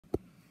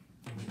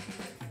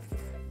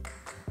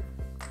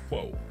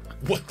Whoa.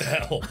 What the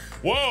hell?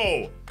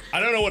 Whoa! I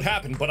don't know what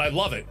happened, but I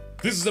love it.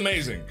 This is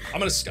amazing.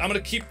 I'm gonna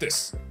keep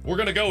this. We're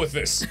gonna go with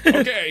this.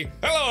 Okay.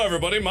 Hello,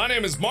 everybody. My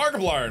name is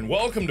Markiplier, and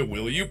welcome to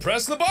Will You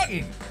Press the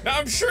Button? Now,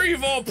 I'm sure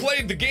you've all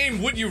played the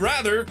game Would You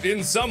Rather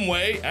in some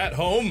way at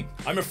home.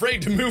 I'm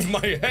afraid to move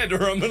my head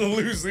or I'm gonna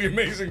lose the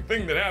amazing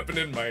thing that happened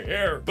in my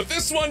hair. But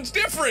this one's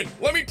different.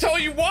 Let me tell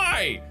you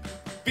why.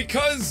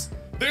 Because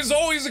there's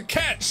always a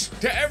catch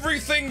to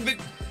everything that...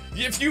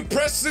 If you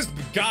press this,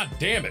 god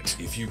damn it.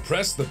 If you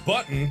press the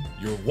button,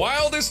 your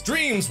wildest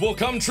dreams will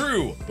come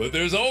true. But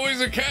there's always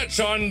a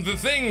catch on the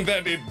thing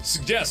that it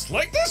suggests,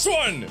 like this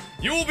one.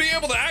 You will be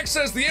able to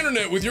access the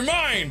internet with your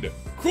mind.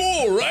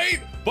 Cool, right?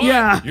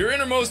 But your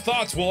innermost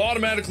thoughts will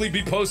automatically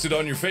be posted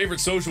on your favorite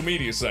social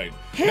media site.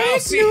 Now,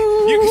 see,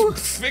 you can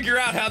figure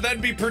out how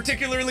that'd be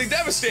particularly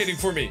devastating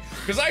for me,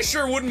 because I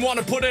sure wouldn't want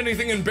to put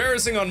anything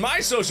embarrassing on my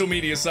social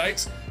media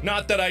sites.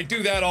 Not that I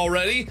do that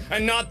already,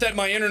 and not that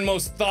my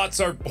innermost thoughts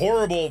are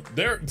horrible.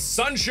 There's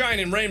sunshine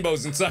and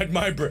rainbows inside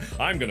my brain.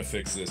 I'm gonna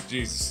fix this,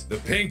 Jesus. The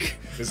pink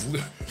is,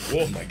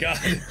 oh my god.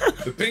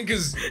 The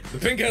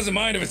pink has a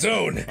mind of its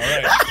own. All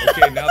right,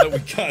 okay, now that we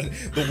got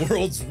the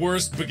world's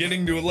worst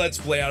beginning to a Let's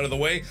Play out of the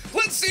way,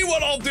 let's see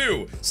what I'll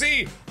do.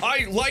 See,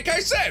 like I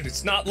said,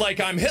 it's not like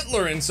I'm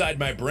Hitler inside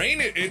my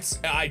brain.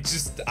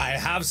 I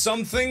have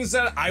some things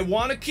that I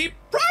want to keep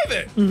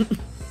private.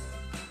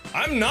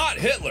 I'm not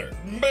Hitler,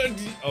 but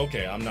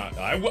okay, I'm not.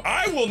 I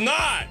will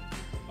not.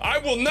 I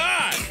will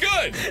not.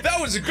 Good. That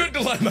was a good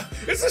dilemma.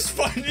 Is this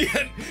fun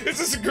yet? Is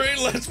this a great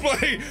Let's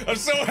Play? I'm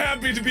so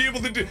happy to be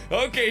able to do.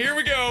 Okay, here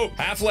we go.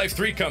 Half-Life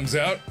 3 comes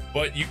out,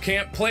 but you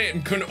can't play it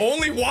and can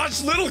only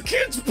watch little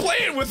kids play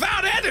it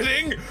without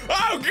editing.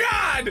 Oh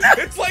God!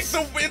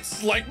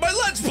 It's like my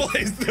Let's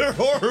Plays. They're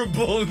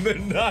horrible and they're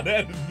not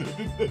edited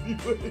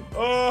anyway.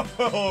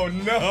 Oh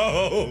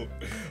no.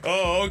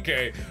 Oh,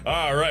 okay.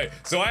 All right.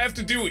 So I have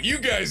to do what you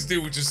guys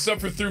do, which is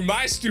suffer through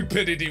my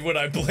stupidity when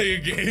I play a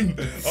game.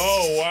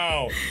 Oh,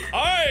 wow.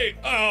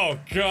 Oh,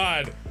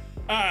 God.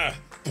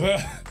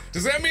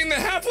 Does that mean the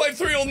Half-Life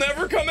 3 will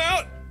never come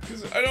out?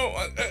 Because I don't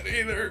want that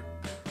either.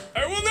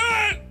 I will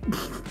not!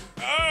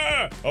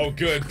 Oh,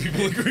 good.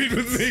 People agreed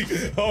with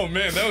me. Oh,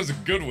 man, that was a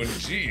good one.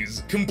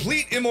 Jeez.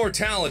 Complete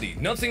immortality.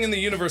 Nothing in the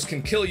universe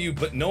can kill you,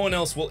 but no one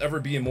else will ever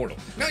be immortal.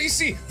 Now, you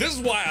see, this is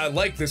why I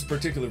like this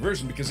particular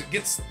version, because it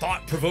gets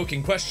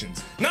thought-provoking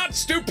questions. Not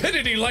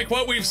stupidity like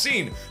what we've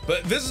seen,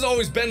 but this has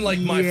always been, like,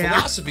 my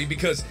philosophy,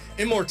 because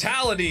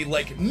immortality,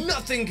 like,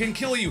 nothing can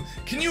kill you.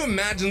 Can you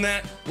imagine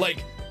that?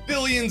 Like,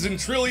 billions and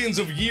trillions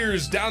of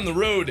years down the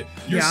road,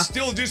 you're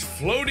still just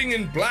floating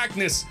in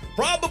blackness,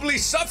 probably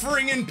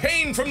suffering in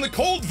pain from the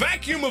cold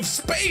vacuum of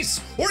space,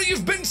 or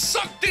you've been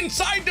sucked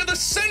inside to the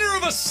center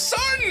of a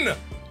sun!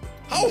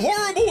 How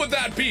horrible would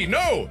that be?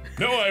 No,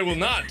 I will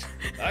not.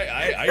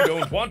 I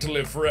don't want to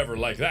live forever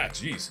like that,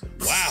 jeez.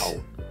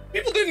 Wow.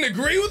 People didn't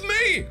agree with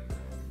me?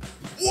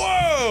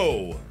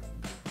 Whoa!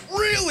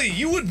 Really?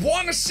 You would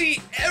want to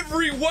see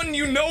everyone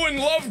you know and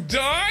love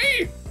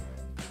die?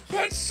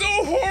 That's so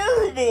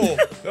horrible!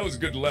 That was a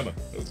good dilemma.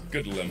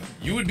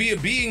 You would be a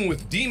being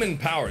with demon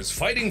powers,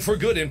 fighting for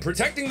good and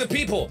protecting the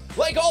people,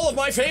 like all of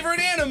my favorite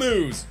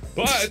animus!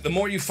 But the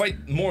more you fight,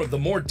 the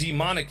more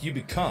demonic you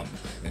become,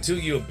 until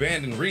you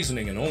abandon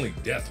reasoning and only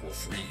death will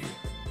free you.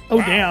 Oh,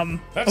 wow.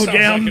 Damn. That sounds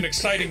like an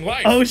exciting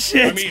life. Oh,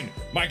 shit. I mean,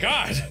 my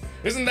god,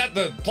 isn't that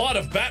the plot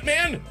of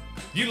Batman?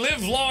 You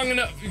live long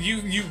enough,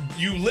 you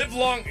live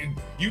long,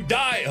 you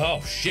die,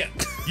 oh shit.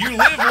 You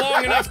live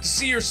long enough to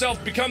see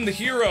yourself become the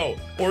hero,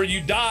 or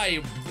you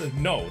die,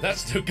 no,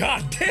 that's,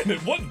 god damn it,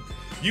 what?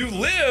 You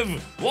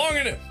live long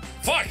enough,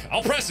 fuck,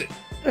 I'll press it.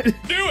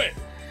 Do it.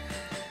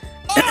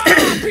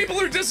 Oh, people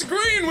are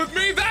disagreeing with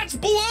me, that's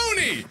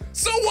baloney.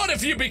 So what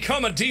if you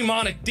become a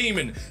demonic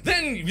demon?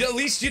 Then at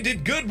least you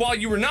did good while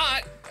you were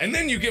not, and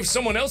then you give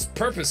someone else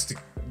purpose to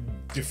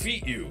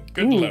defeat you.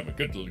 Good dilemma,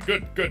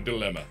 good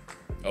dilemma.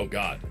 Oh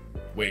god,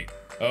 wait,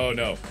 oh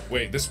no,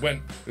 wait, this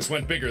went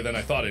bigger than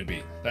I thought it'd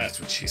be.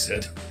 That's what she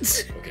said.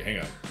 Okay, hang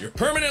on. You're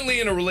permanently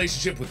in a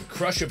relationship with the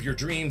crush of your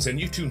dreams, and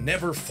you two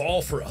never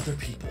fall for other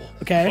people.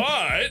 Okay.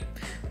 But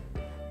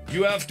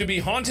you have to be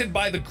haunted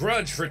by the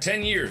grudge for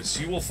 10 years.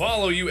 She will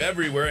follow you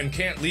everywhere and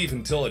can't leave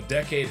until a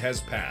decade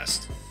has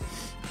passed.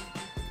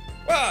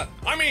 Well,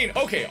 I mean,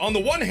 okay, on the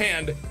one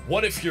hand,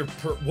 what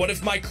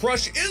if my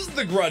crush is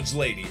the grudge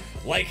lady?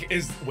 Like,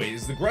 is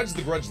the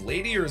grudge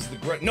lady, or is the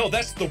grudge, no,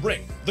 that's the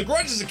ring. The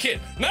grudge is a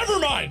kid. Never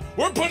mind,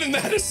 we're putting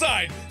that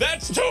aside.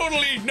 That's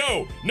totally,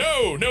 no,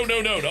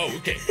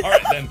 okay, all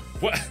right then,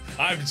 what,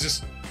 I'm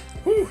just,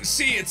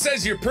 see, it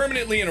says you're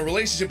permanently in a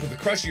relationship with the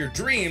crush of your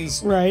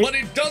dreams, right? But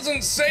it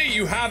doesn't say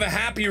you have a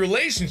happy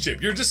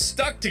relationship. You're just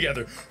stuck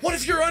together. What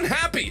if you're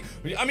unhappy?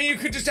 I mean, you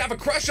could just have a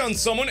crush on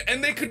someone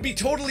and they could be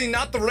totally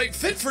not the right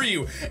fit for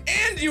you,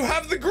 and you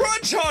have the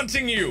grudge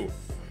haunting you.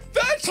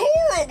 That's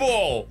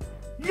horrible.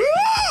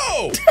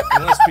 No!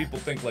 Unless people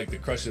think like the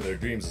crush of their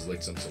dreams is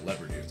like some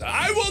celebrity.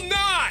 I will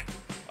not.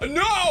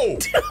 No.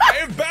 I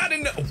have bad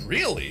enough.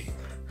 Really?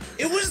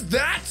 It was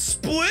that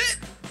split?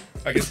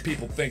 I guess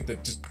people think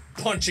that just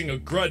punching a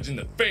grudge in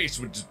the face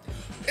would just,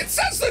 It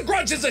says the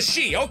Grudge is a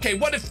she. Okay,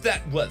 what if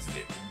that wasn't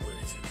it?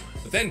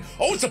 But then,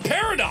 oh, it's a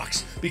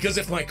paradox. Because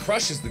if my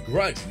crush is the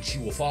Grudge and she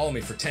will follow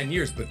me for 10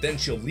 years, but then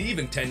she'll leave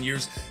in 10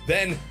 years,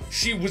 then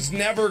she was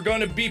never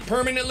gonna be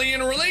permanently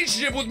in a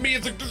relationship with me.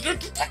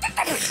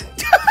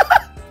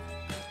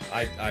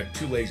 I'm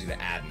too lazy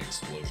to add an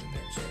explosion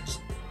there, so it's...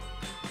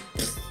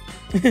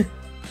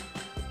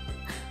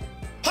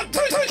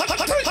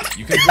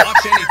 You can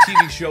watch any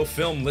TV show,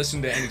 film,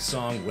 listen to any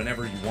song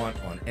whenever you want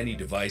on any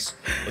device,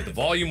 but the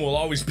volume will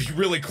always be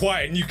really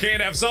quiet and you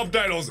can't have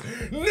subtitles.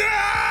 No!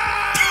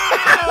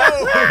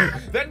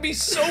 That'd be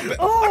so bad.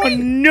 Oh,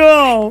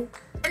 no!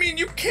 I mean,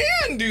 you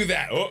can do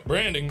that. Oh,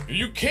 branding.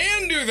 You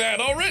can do that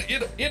already.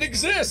 It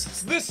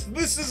exists. This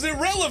is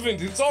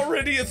irrelevant. It's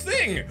already a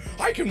thing.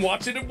 I can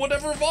watch it at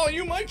whatever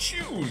volume I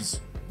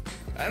choose.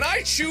 And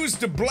I choose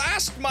to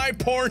blast my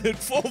porn at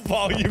full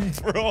volume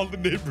for all the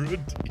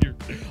neighborhood to hear.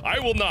 I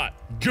will not.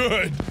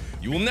 Good.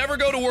 You will never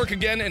go to work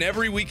again, and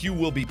every week you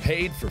will be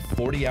paid for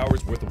 40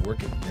 hours worth of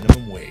work at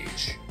minimum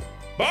wage.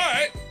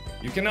 But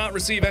you cannot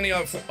receive any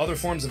other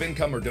forms of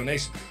income or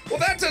donation.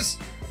 Well,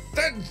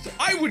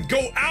 I would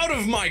go out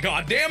of my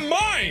goddamn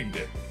mind.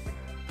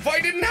 If I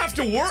didn't have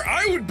to work,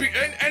 I would be,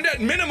 and at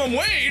minimum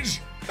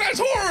wage.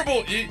 That's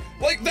horrible!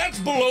 Like, that's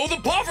below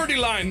the poverty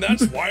line.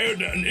 That's why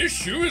an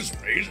issue is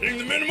raising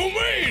the minimum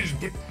wage.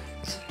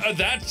 But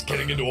that's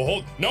getting into a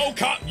whole... No,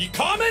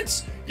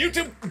 comments?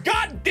 YouTube,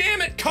 god damn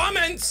it,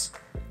 comments!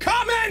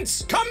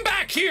 Comments! Come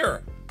back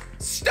here!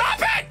 Stop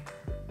it!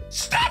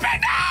 Stop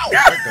it now!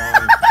 They're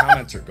gone.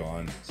 Comments are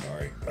gone.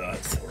 Sorry.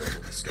 It's a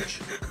horrible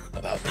discussion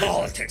about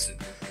politics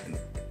and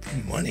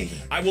money.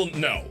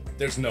 No,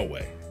 there's no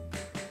way.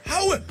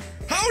 How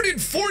did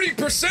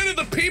 40% of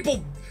the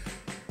people...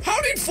 How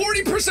did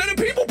 40% of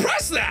people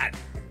press that?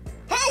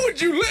 How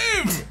would you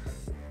live?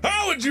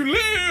 How would you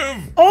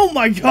live? Oh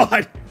my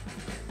god!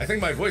 I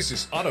think my voice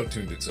just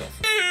auto-tuned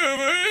itself.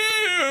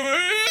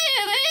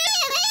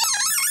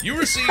 You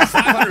receive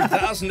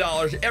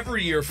 $500,000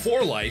 every year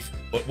for life,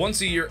 but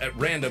once a year at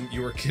random,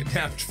 you are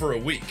kidnapped for a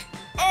week.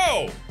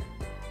 Oh!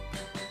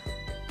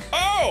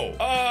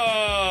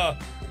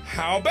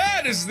 How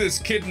bad is this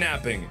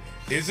kidnapping?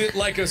 Is it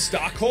like a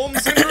Stockholm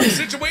Syndrome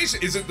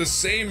situation? Is it the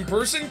same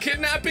person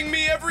kidnapping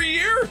me every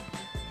year?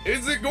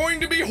 Is it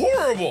going to be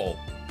horrible?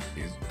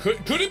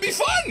 Could it be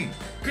fun?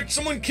 Could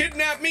someone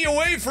kidnap me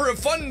away for a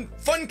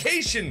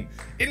funcation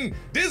in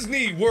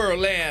Disney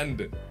World?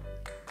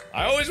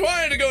 I always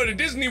wanted to go to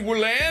Disney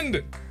World.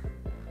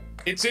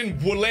 It's in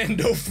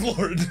Orlando,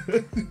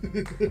 Florida.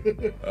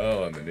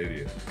 Oh, I'm an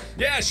idiot.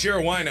 Yeah,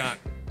 sure, why not?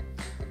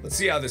 Let's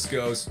see how this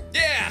goes.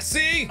 Yeah,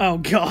 see? Oh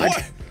god.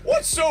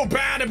 What's so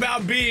bad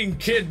about being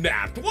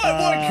kidnapped?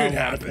 What could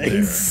happen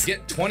there?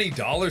 Get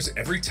 $20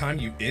 every time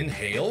you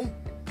inhale?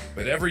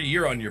 But every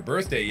year on your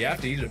birthday, you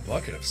have to eat a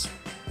bucket of...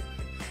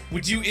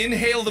 Would you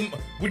inhale them?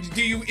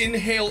 Do you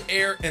inhale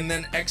air and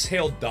then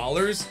exhale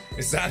dollars?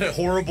 Is that a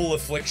horrible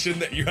affliction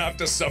that you have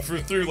to suffer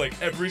through, like,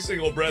 every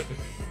single breath?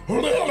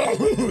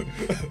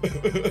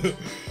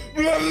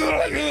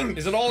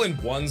 Is it all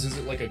in ones? Is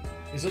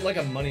it like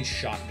a money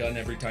shotgun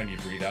every time you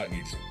breathe out and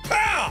you just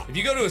pow? If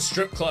you go to a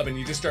strip club and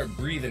you just start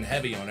breathing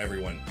heavy on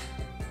everyone,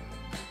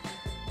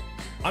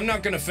 I'm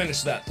not gonna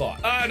finish that thought.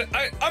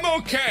 I'm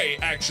okay,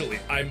 actually.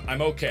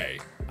 I'm okay.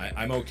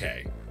 I'm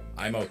okay.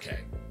 I'm okay.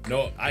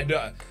 No,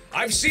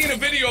 I've seen a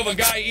video of a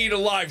guy eat a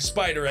live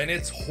spider, and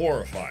it's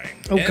horrifying.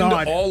 Oh,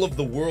 God. End all of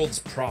the world's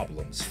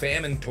problems.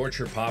 Famine,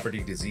 torture,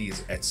 poverty,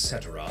 disease,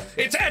 etc.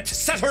 It's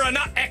etc.,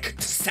 not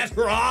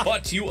etc.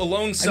 But you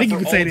alone suffer all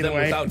of them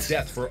without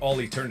death for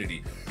all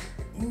eternity.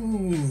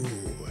 Ooh.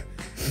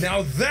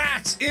 Now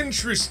that's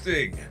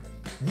interesting.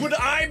 Would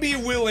I be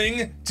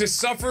willing to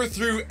suffer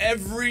through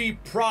every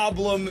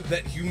problem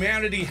that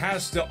humanity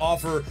has to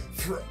offer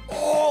for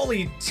all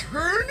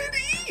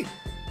eternity?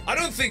 I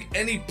don't think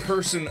any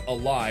person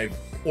alive,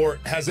 or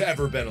has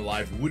ever been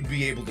alive, would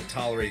be able to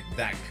tolerate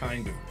that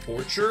kind of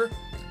torture.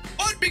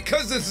 But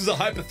because this is a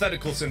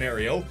hypothetical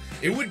scenario,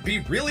 it would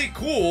be really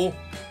cool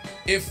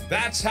if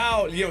that's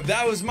how,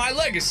 that was my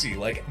legacy.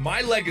 Like,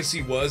 my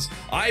legacy was,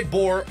 I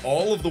bore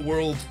all of the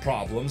world's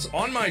problems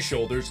on my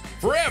shoulders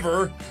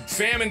forever.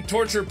 Famine,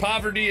 torture,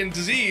 poverty, and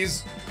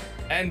disease.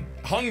 And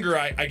hunger,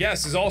 I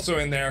guess, is also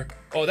in there.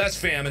 Oh, that's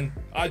famine.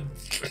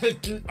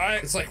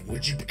 It's like,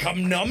 would you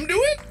become numb to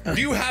it?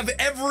 Do you have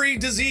every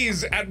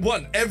disease at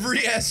once? Every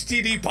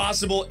STD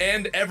possible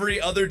and every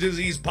other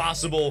disease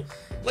possible?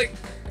 Like,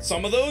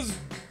 some of those...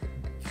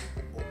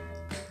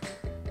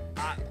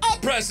 I'll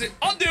press it.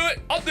 I'll do it.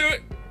 I'll do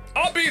it.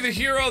 I'll be the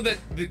hero that...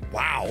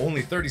 Wow,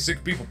 only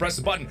 36 people press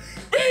the button.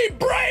 Be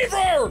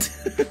braver!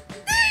 Be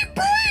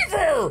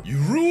braver! You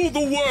rule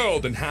the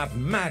world and have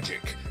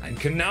magic, and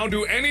can now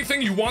do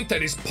anything you want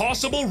that is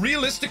possible,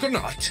 realistic or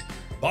not.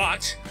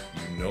 But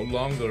you no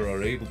longer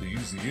are able to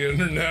use the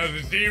internet or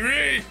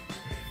TV.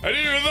 And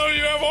even though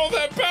you have all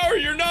that power,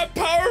 you're not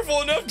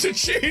powerful enough to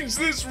change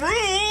this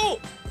rule.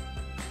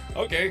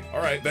 Okay, all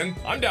right then.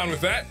 I'm down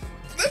with that.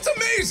 That's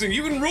amazing.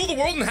 You can rule the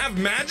world and have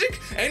magic?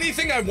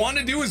 Anything I want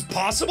to do is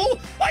possible?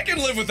 I can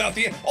live without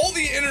all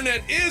the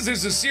internet is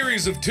a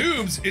series of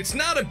tubes. It's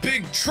not a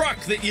big truck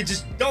that you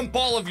just dump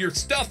all of your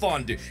stuff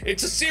onto.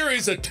 It's a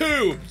series of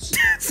tubes.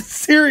 It's a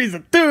series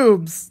of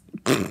tubes.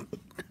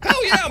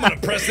 Hell yeah, I'm gonna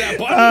press that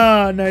button.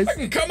 Oh, nice. I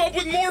can come up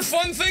with more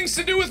fun things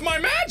to do with my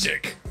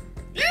magic.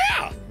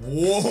 Yeah.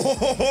 Whoa.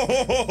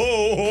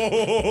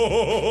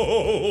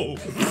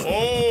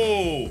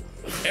 Oh.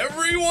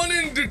 Everyone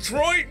in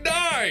Detroit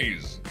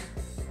dies.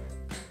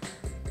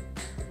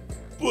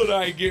 But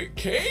I get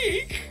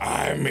cake.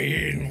 I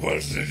mean,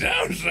 what's the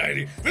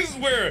downside? This is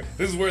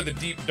where the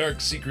deep, dark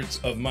secrets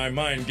of my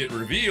mind get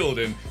revealed,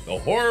 and the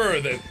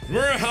horror that.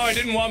 Remember how I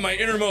didn't want my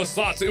innermost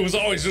thoughts? It was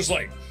always just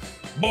like,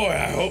 boy,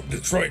 I hope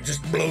Detroit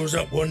just blows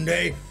up one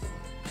day.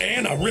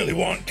 And I really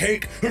want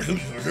cake. I'm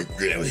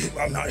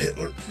not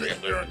Hitler.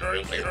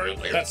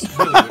 That's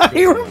really what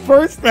He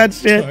reversed that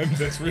shit.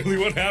 That's really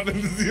what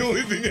happens. It's the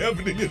only thing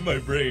happening in my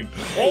brain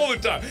all the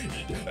time.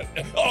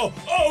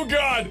 Oh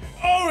God.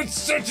 Oh, it's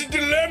such a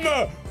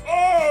dilemma.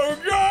 Oh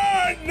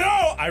God,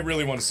 no. I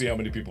really want to see how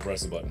many people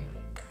press the button.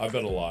 I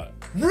bet a lot.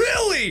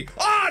 Really?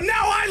 Ah,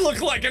 now I look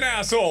like an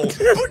asshole.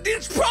 But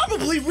it's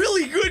probably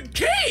really good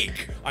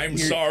cake. I'm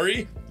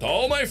sorry to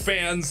all my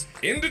fans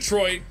in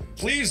Detroit.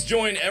 Please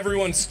join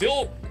everyone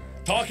still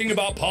talking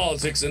about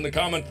politics in the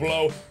comment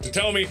below to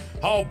tell me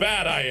how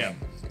bad I am.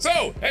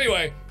 So,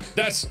 anyway,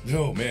 that's,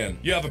 oh man,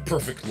 you have a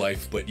perfect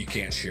life, but you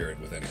can't share it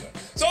with anyone.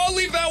 So I'll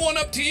leave that one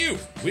up to you.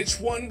 Which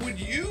one would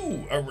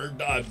you,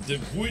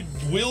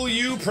 will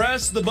you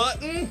press the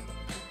button?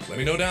 Let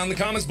me know down in the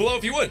comments below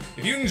if you would.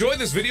 If you enjoyed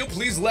this video,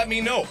 please let me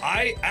know.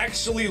 I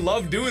actually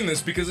love doing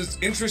this because it's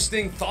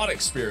interesting thought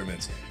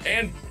experiments.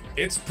 And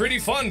it's pretty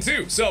fun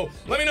too. So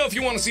let me know if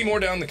you want to see more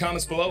down in the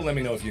comments below. Let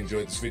me know if you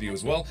enjoyed this video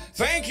as well.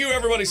 Thank you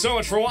everybody so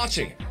much for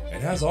watching.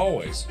 And as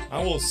always,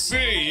 I will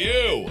see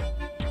you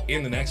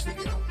in the next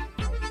video.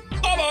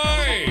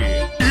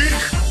 Bye-bye!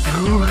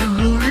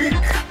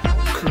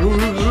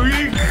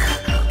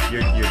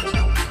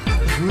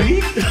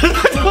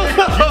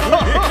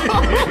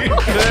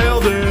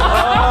 Nailed it.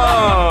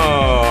 Oh.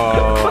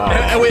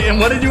 Wait, and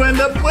what did you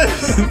end up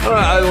with?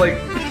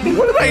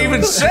 What did I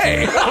even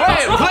say?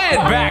 Play it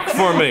back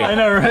for me. I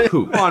know, right?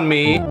 Poop on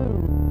me.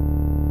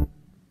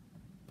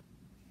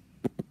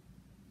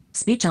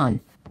 Speech on.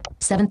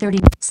 7:30.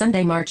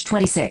 Sunday, March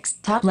 26.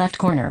 Top left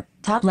corner.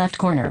 Top left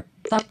corner.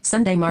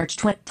 Sunday, March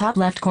 20. Top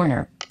left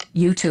corner.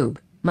 YouTube.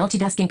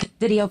 Multitasking.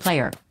 Video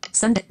player.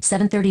 Sunday,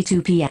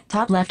 7:32 p.m.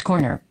 Top left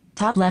corner.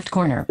 Top left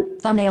corner.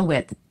 Thumbnail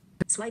width.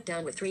 Swipe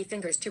down with 3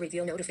 fingers to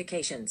reveal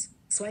notifications.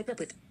 Swipe up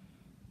with.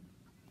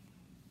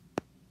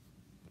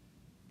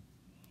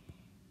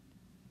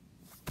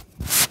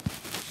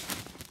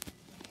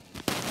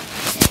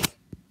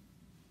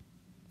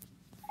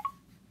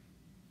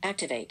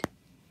 Activate.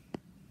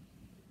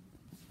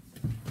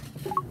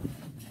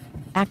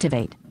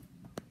 Activate.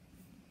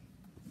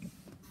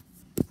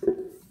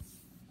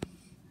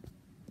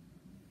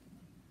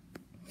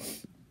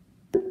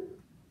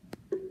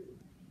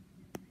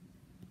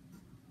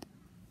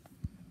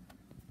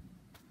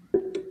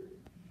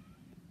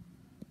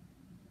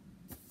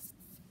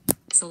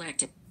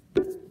 Selected.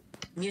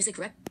 Music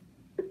rec.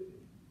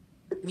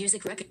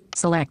 Music rec.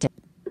 Selected.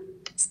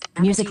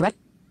 Music rec.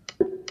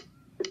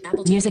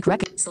 Apple Music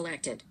rec.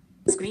 Selected.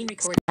 Screen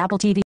record. Apple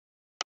TV.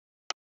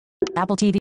 Apple TV.